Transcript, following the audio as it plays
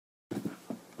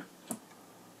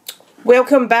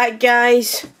Welcome back,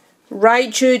 guys.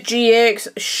 Raichu GX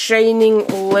Shining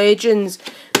Legends.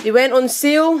 They went on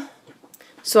sale,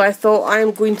 so I thought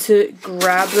I'm going to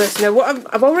grab this. Now,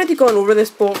 I've already gone over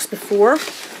this box before,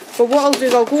 but what I'll do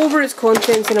is I'll go over its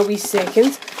contents in a wee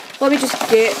second. Let me just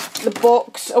get the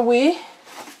box away.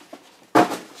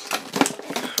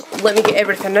 Let me get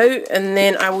everything out, and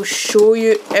then I will show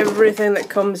you everything that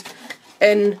comes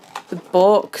in the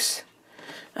box.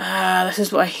 This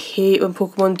is what I hate when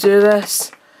Pokemon do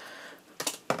this.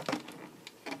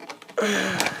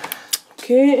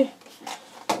 Okay.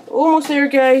 Almost there,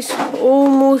 guys.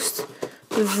 Almost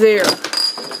there.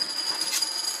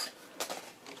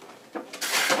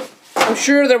 I'm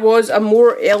sure there was a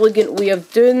more elegant way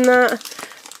of doing that,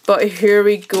 but here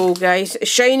we go, guys.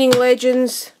 Shining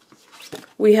Legends.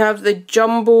 We have the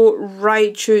Jumbo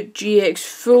Raichu GX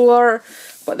Full Art.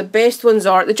 But the best ones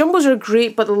are, the Jumbos are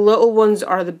great, but the little ones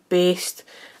are the best.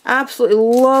 Absolutely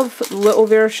love little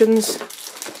versions.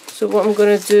 So what I'm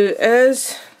going to do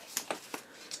is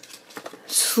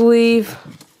sleeve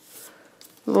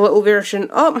the little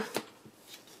version up.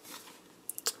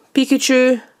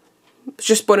 Pikachu, it's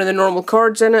just one of the normal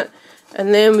cards in it.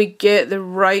 And then we get the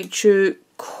Raichu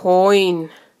coin.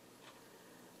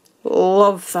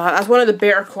 Love that. That's one of the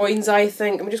better coins, I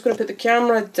think. I'm just going to put the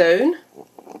camera down.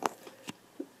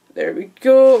 There we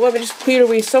go. Let me just clear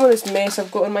away some of this mess I've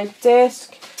got on my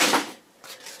desk.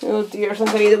 Oh dear,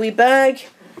 something in a wee bag.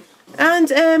 And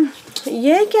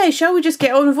yeah, guys, shall we just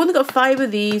get on? We've only got 5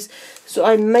 of these, so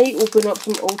I might open up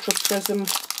some Ultra Prism,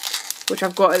 which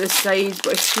I've got at the side.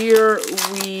 But here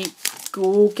we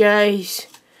go, guys.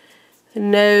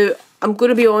 Now, I'm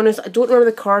going to be honest, I don't remember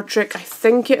the card trick. I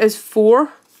think it is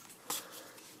 4.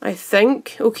 I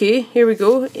think. Okay, here we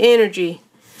go. Energy.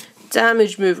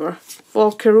 Damage Mover.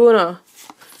 Volcarona,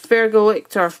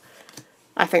 Fergalictor,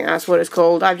 I think that's what it's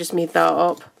called, I've just made that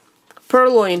up.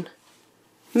 Purloin,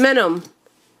 Minim,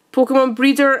 Pokemon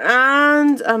Breeder,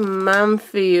 and a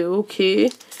Manphy, okay.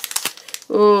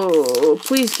 Oh,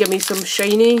 please give me some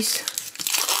shinies.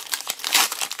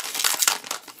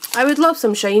 I would love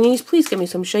some shinies, please give me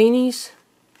some shinies.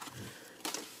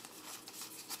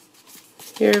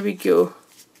 Here we go.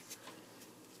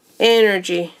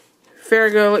 Energy.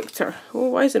 Fergalictor. Oh,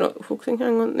 why is it not focusing?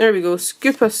 Hang on. There we go.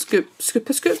 Scoopa Scoop.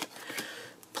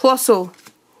 Plusle.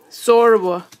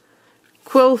 Zorua.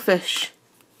 Quillfish.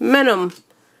 Minim.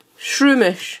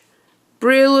 Shroomish.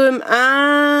 Breloom.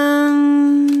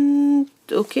 And...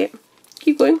 okay.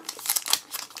 Keep going.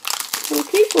 We'll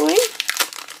keep going.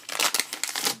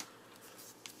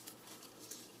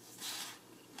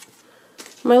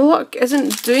 My luck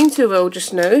isn't doing too well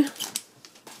just now.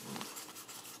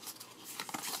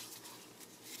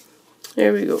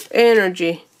 There we go.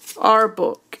 Energy,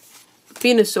 Arbok,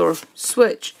 Venusaur,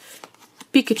 Switch,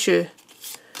 Pikachu,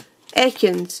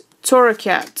 Ekans,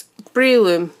 Torracat,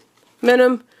 Breloom,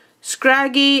 Minim,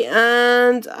 Scraggy,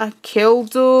 and a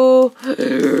Kildo.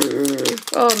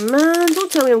 Oh man,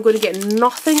 don't tell me I'm going to get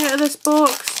nothing out of this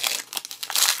box.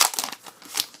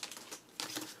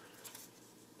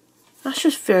 That's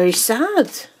just very sad.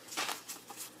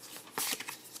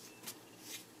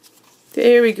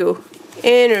 There we go.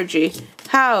 Energy,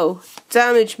 Howl,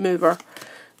 Damage Mover,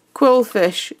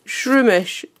 Quillfish,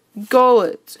 Shroomish,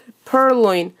 Golett,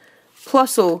 Purloin,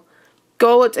 Plusle,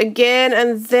 Golett again,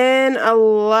 and then a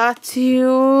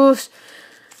Latios.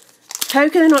 How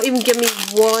can they not even give me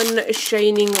one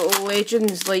Shining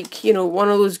Legends, like, you know, one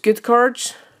of those good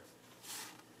cards?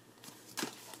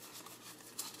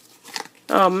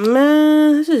 Oh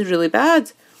man, this is really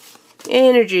bad.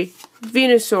 Energy,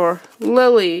 Venusaur,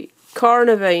 Lily,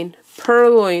 Carnivine,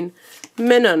 Purloin,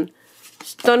 Minim,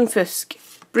 Stunfisk,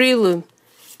 Breloom,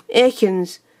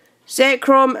 Ekans,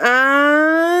 Zekrom,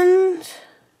 and...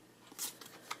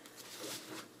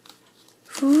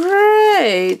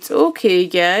 right, okay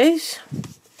guys.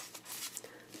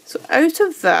 So out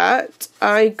of that,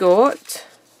 I got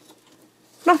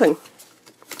nothing.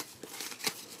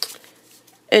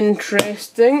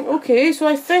 Interesting. Okay, so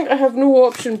I think I have no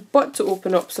option but to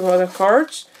open up some other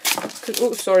cards.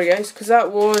 Oh, sorry guys, because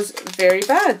that was very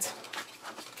bad.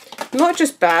 Not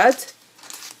just bad,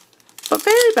 but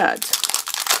very bad.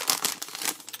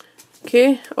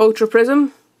 Okay, Ultra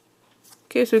Prism.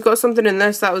 Okay, so we've got something in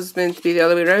this. That was meant to be the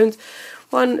other way around.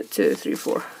 1, 2, 3,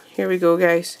 4. Here we go,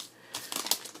 guys.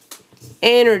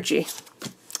 Energy.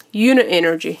 Unit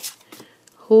Energy.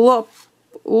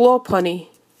 Lopunny.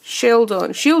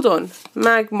 Shieldon.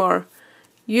 Magmar.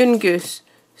 Yungoos.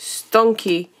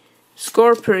 Stunky.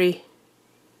 Scorpy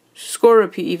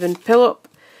even, Pillup,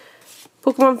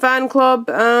 Pokemon Fan Club,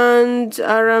 and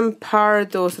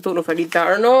Arampardos. I don't know if I need that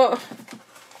or not.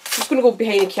 going to go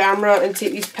behind the camera and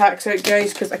take these packs out,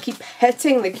 guys, because I keep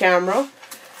hitting the camera,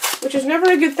 which is never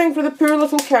a good thing for the poor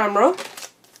little camera.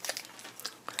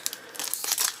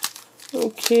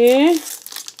 Okay.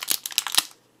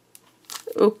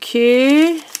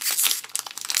 Okay.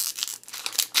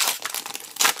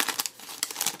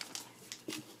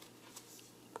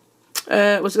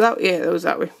 Was it that? Yeah, that was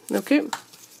that way. Okay.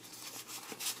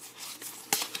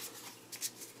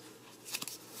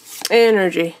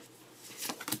 Energy.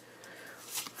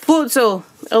 Floatzel,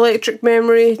 Electric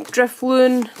Memory,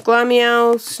 Drifloon,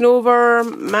 Glameow, Snover,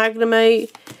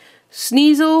 Magnemite,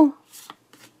 Sneasel,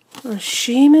 oh,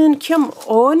 Shaman. Come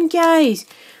on, guys.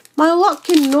 My luck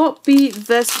cannot be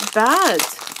this bad.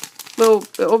 Well,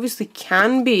 it obviously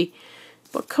can be,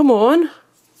 but come on.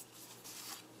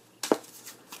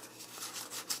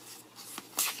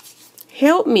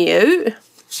 Help me out.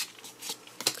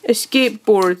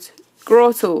 Escapeboard,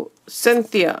 Grotto,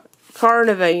 Cynthia,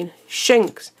 Carnivine,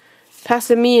 Shinx,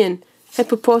 Passimian,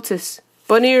 Hippopotas,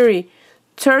 Bunnery,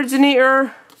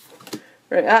 Turdzinator.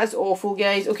 Right, that's awful,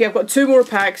 guys. Okay, I've got 2 more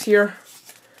packs here.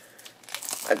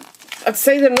 I'd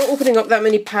say they're not opening up that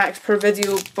many packs per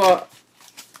video, but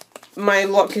my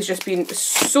luck has just been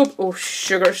so... Oh,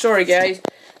 sugar. Sorry, guys.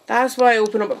 That's why I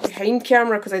open up behind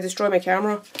camera, because I destroy my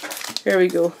camera. There we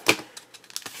go.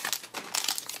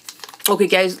 Okay,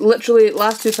 guys. Literally,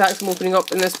 last 2 packs I'm opening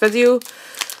up in this video.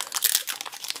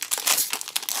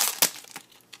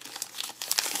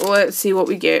 Let's see what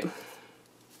we get.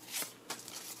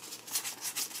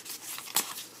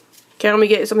 Can we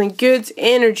get something good?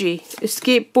 Energy,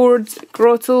 Escapeboard,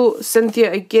 Grotto,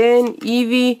 Cynthia again,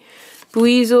 Eevee,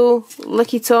 Buizel,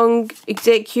 Lickitung,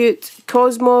 Execute,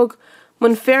 Cosmog,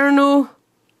 Monferno.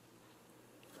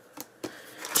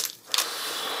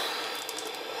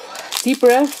 Deep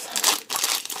breath.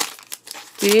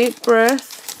 Deep breath.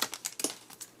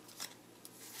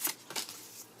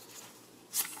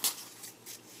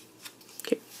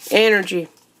 Okay, Energy,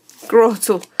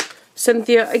 Grotto,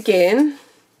 Cynthia again.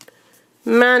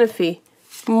 Manaphy,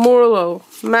 Morlo,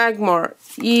 Magmar,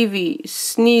 Eevee,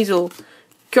 Sneasel,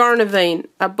 Carnivine,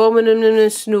 Abominable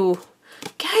Snow.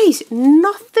 Guys,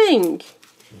 nothing!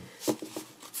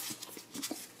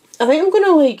 I think I'm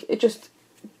gonna like just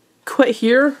quit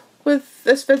here with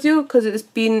this video because it's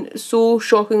been so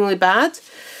shockingly bad.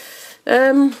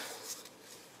 Yeah,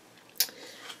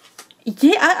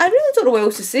 I really don't know what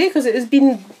else to say because it has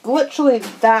been literally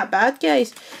that bad,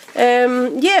 guys.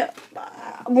 Yeah.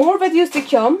 More videos to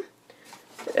come.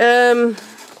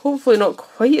 Hopefully not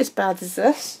quite as bad as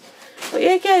this. But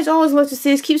yeah, guys, all I was left to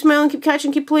say is keep smiling, keep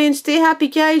catching, keep playing, stay happy,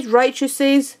 guys. Raichu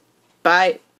says bye.